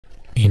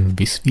In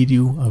this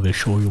video I will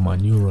show you my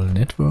neural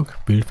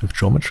network built with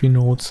geometry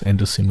nodes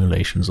and a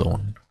simulation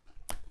zone.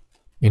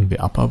 In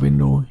the upper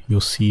window you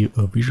see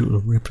a visual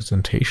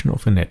representation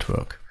of a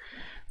network.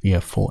 We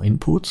have 4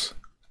 inputs,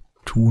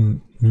 2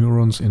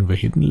 neurons in the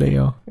hidden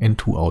layer and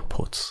 2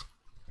 outputs.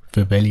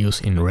 The values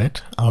in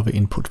red are the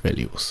input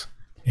values.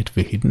 At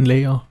the hidden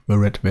layer the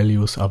red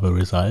values are the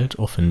result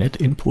of a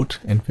net input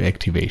and the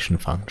activation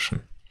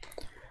function.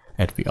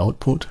 At the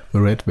output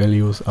the red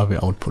values are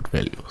the output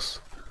values.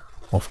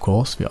 Of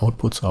course, the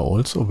outputs are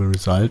also the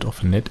result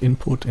of a net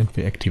input and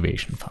the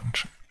activation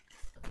function.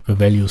 The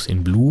values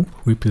in blue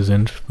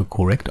represent the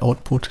correct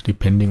output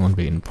depending on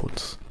the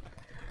inputs.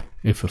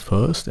 If the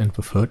first and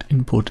the third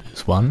input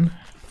is 1,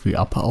 the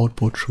upper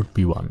output should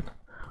be 1.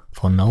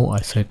 For now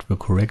I set the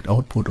correct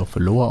output of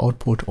the lower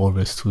output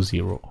always to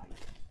 0.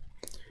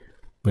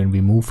 When we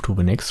move to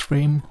the next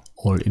frame,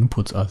 all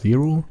inputs are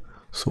 0,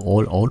 so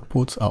all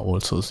outputs are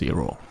also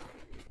 0.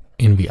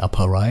 In the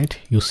upper right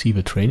you see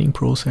the training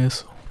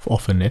process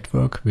of a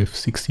network with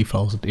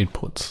 60,000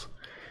 inputs.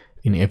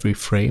 In every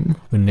frame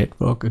the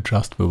network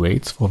adjusts the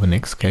weights for the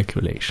next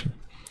calculation.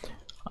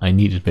 I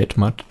needed that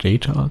much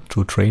data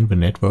to train the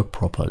network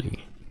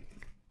properly.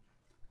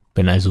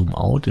 When I zoom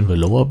out in the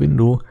lower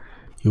window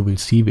you will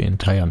see the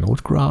entire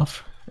node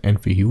graph and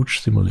the huge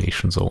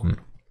simulation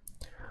zone.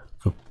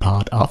 The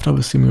part after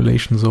the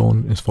simulation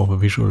zone is for the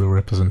visual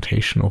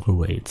representation of the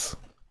weights.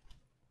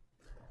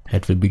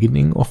 At the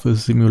beginning of the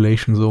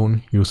simulation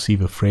zone you see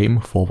the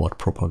frame forward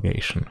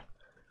propagation.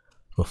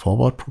 The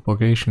forward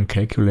propagation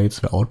calculates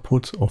the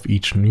outputs of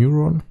each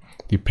neuron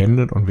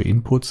dependent on the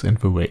inputs and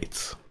the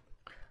weights.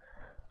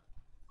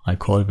 I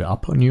call the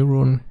upper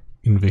neuron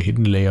in the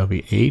hidden layer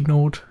the A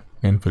node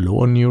and the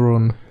lower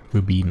neuron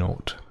the B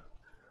node.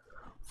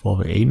 For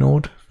the A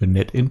node the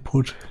net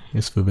input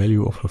is the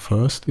value of the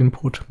first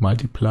input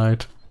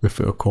multiplied with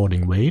the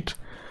according weight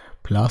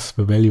plus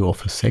the value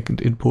of the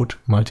second input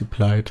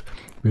multiplied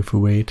with the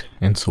weight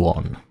and so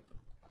on.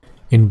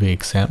 In the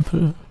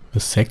example, the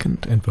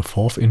second and the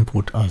fourth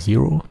input are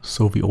 0,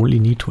 so we only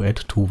need to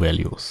add 2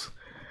 values.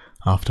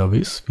 After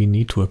this we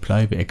need to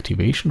apply the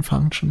activation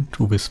function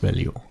to this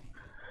value.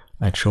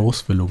 I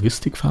chose the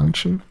logistic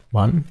function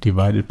 1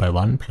 divided by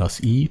 1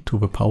 plus e to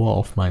the power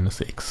of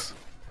minus x.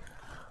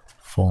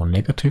 For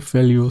negative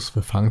values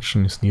the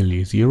function is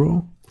nearly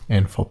 0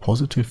 and for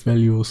positive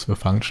values the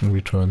function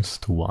returns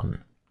to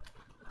 1.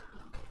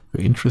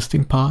 The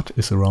interesting part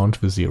is around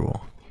the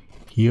 0.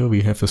 Here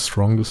we have the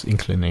strongest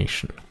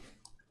inclination.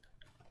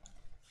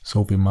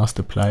 So we must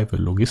apply the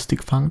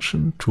logistic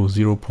function to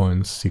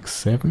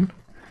 0.67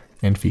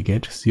 and we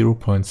get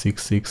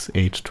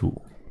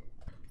 0.6682.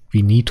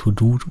 We need to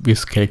do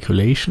this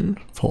calculation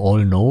for all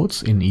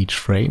nodes in each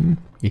frame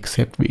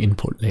except the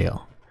input layer.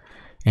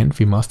 And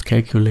we must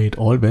calculate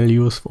all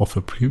values of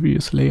the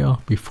previous layer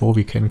before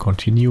we can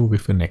continue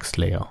with the next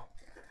layer.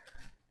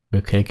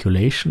 The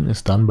calculation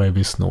is done by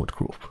this node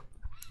group.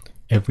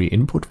 Every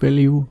input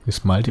value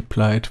is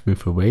multiplied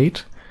with a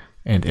weight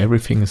and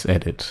everything is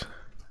added.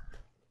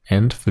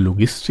 And the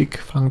logistic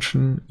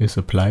function is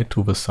applied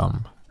to the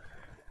sum.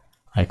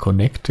 I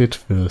connected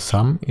the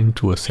sum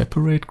into a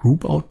separate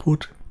group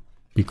output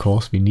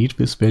because we need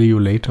this value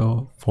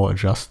later for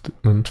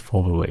adjustment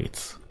for the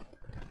weights.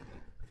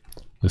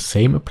 The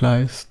same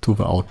applies to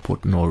the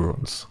output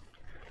neurons.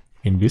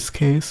 In this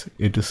case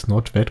it is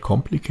not that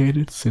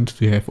complicated since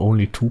we have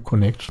only 2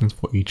 connections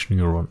for each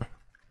neuron.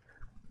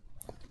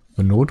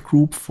 The node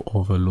group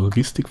for the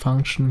logistic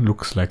function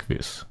looks like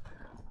this.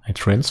 I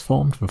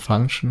transformed the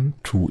function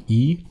to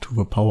e to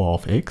the power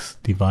of x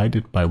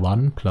divided by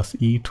 1 plus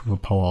e to the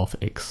power of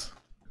x.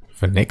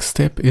 The next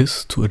step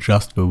is to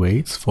adjust the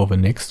weights for the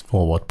next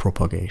forward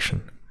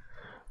propagation.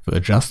 The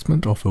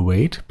adjustment of the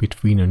weight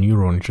between a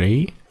neuron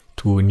j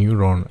to a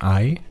neuron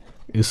I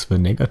is the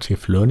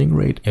negative learning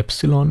rate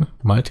epsilon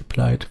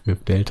multiplied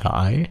with delta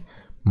I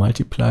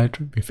multiplied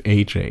with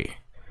aj.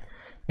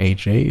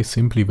 aj is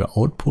simply the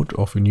output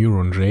of a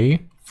neuron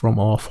j from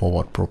our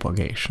forward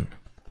propagation.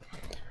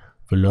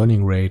 The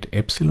learning rate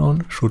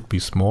epsilon should be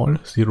small,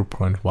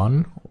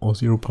 0.1 or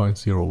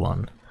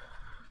 0.01.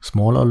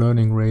 Smaller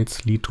learning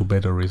rates lead to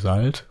better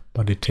result,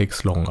 but it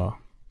takes longer.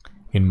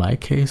 In my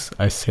case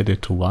I set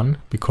it to 1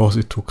 because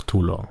it took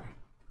too long.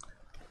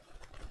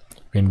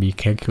 When we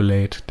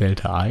calculate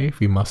delta I,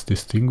 we must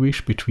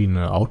distinguish between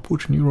an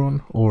output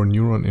neuron or a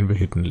neuron in the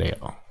hidden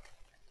layer.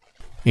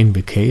 In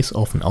the case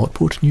of an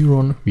output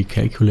neuron, we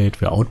calculate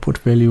the output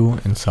value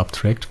and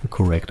subtract the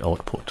correct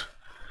output.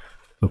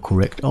 The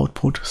correct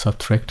output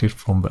subtracted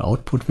from the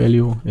output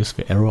value is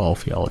the error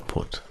of the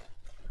output.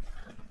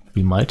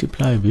 We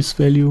multiply this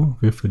value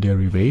with the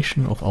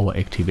derivation of our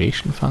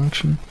activation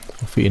function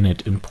of the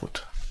net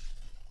input.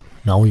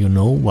 Now you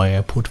know why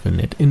I put the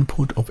net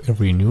input of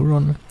every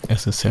neuron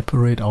as a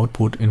separate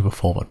output in the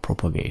forward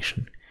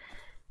propagation.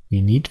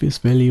 We need this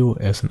value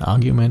as an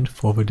argument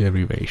for the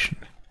derivation.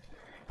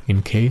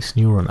 In case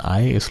neuron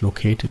I is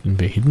located in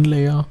the hidden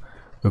layer,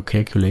 the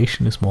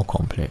calculation is more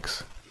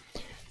complex.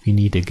 We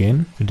need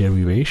again the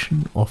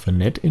derivation of a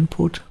net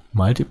input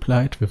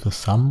multiplied with the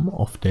sum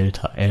of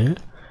delta L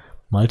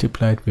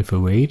multiplied with a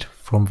weight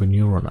from the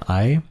neuron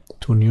I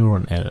to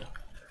neuron L.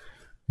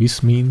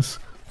 This means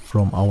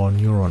from our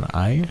neuron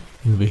I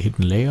in the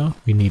hidden layer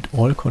we need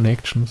all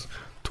connections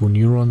to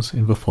neurons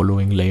in the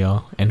following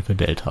layer and the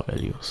delta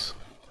values.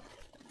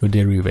 The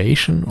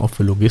derivation of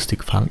the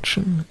logistic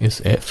function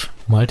is f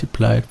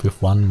multiplied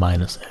with 1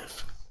 minus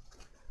f.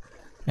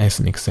 As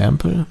an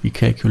example, we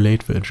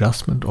calculate the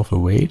adjustment of a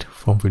weight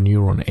from the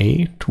neuron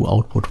A to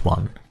output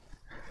 1.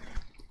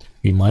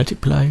 We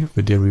multiply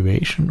the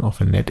derivation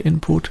of a net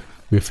input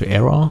with the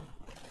error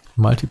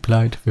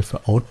multiplied with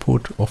the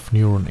output of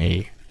neuron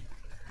A.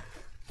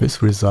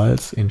 This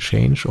results in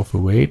change of a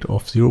weight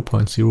of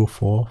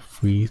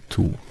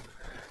 0.0432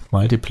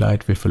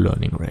 multiplied with the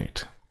learning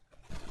rate.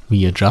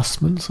 The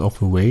adjustments of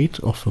the weight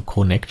of the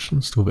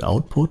connections to the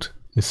output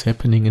is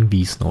happening in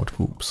these node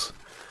groups.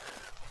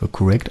 The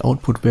correct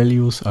output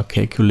values are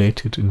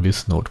calculated in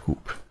this node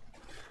group.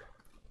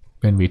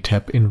 When we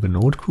tap in the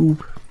node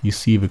group, we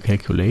see the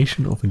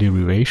calculation of the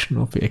derivation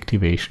of the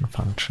activation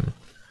function.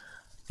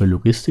 The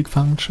logistic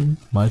function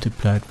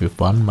multiplied with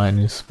 1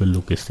 minus the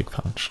logistic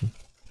function.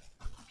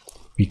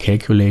 We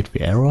calculate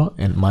the error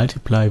and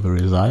multiply the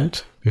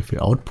result with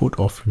the output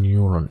of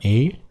neuron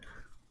A,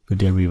 the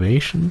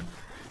derivation,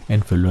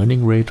 and the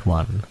learning rate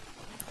 1.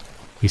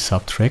 We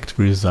subtract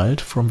the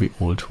result from the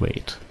old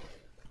weight.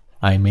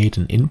 I made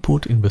an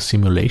input in the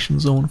simulation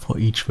zone for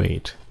each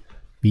weight.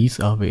 These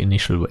are the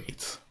initial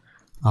weights.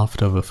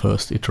 After the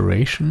first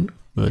iteration,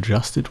 the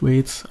adjusted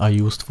weights are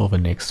used for the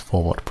next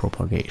forward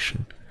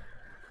propagation.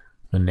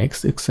 The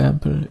next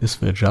example is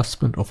the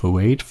adjustment of a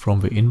weight from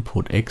the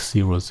input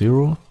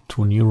x00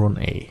 to neuron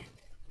A.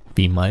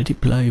 We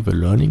multiply the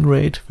learning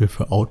rate with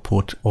the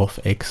output of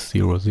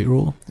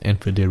x00 and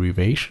the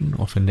derivation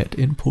of a net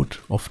input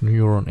of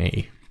neuron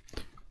A.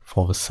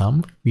 For the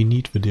sum, we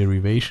need the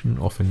derivation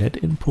of a net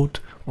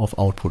input of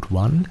output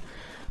 1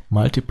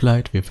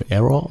 multiplied with the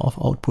error of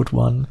output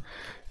 1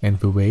 and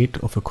the weight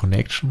of a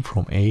connection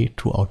from A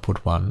to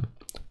output 1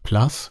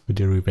 plus the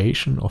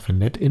derivation of a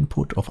net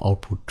input of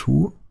output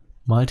 2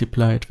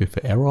 multiplied with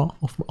the error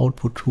of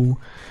output 2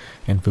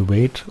 and the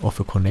weight of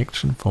a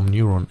connection from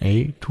neuron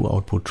A to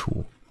output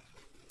 2.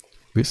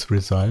 This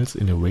results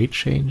in a weight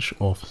change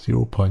of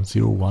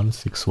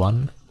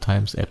 0.0161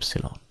 times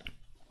epsilon.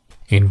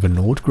 In the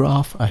node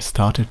graph I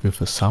started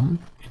with a sum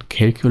and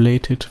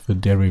calculated the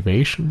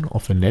derivation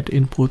of the net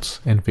inputs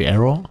and the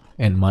error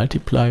and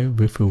multiply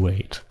with the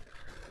weight.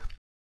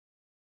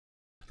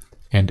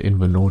 And in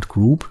the node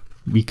group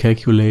we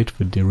calculate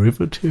the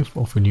derivative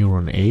of a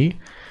neuron A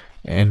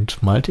and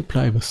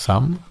multiply the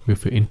sum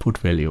with the input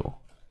value.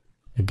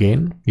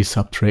 Again, we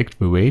subtract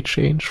the weight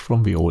change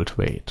from the old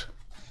weight.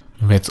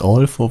 That's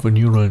all for the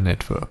neural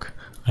network.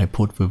 I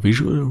put the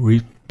visual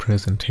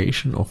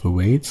representation of the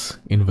weights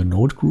in the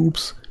node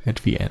groups at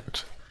the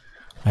end.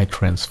 I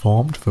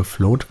transformed the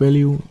float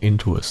value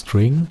into a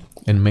string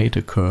and made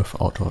a curve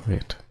out of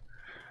it.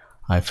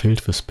 I filled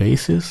the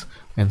spaces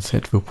and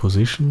set the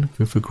position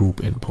with the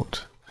group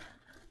input.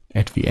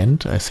 At the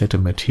end I set a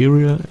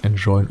material and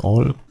join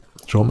all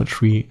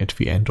geometry at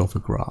the end of the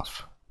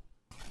graph.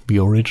 The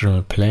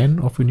original plan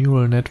of the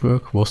neural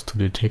network was to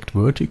detect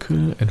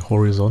vertical and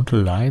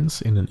horizontal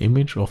lines in an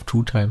image of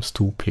 2 ×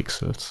 2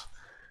 pixels.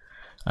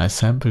 I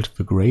sampled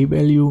the gray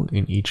value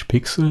in each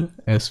pixel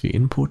as the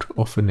input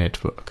of the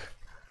network.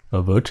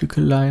 A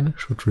vertical line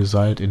should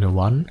result in a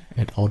 1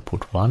 at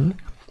output 1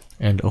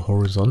 and a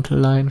horizontal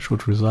line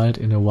should result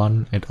in a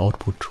 1 at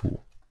output 2.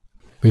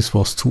 This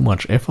was too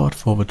much effort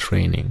for the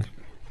training.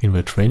 In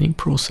the training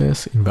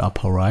process in the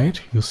upper right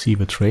you see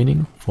the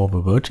training for the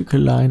vertical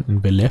line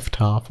in the left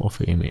half of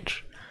the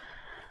image.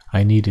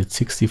 I needed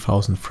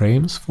 60,000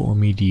 frames for a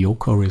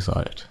mediocre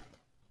result.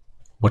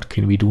 What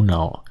can we do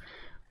now?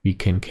 We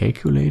can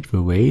calculate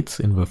the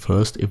weights in the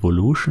first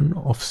evolution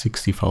of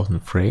 60,000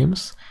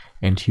 frames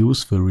and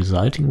use the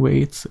resulting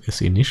weights as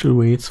initial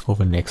weights for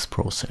the next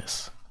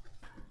process.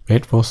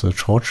 That was a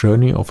short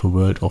journey of the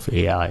world of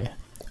AI.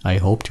 I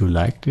hope you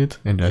liked it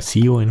and I see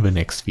you in the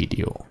next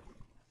video.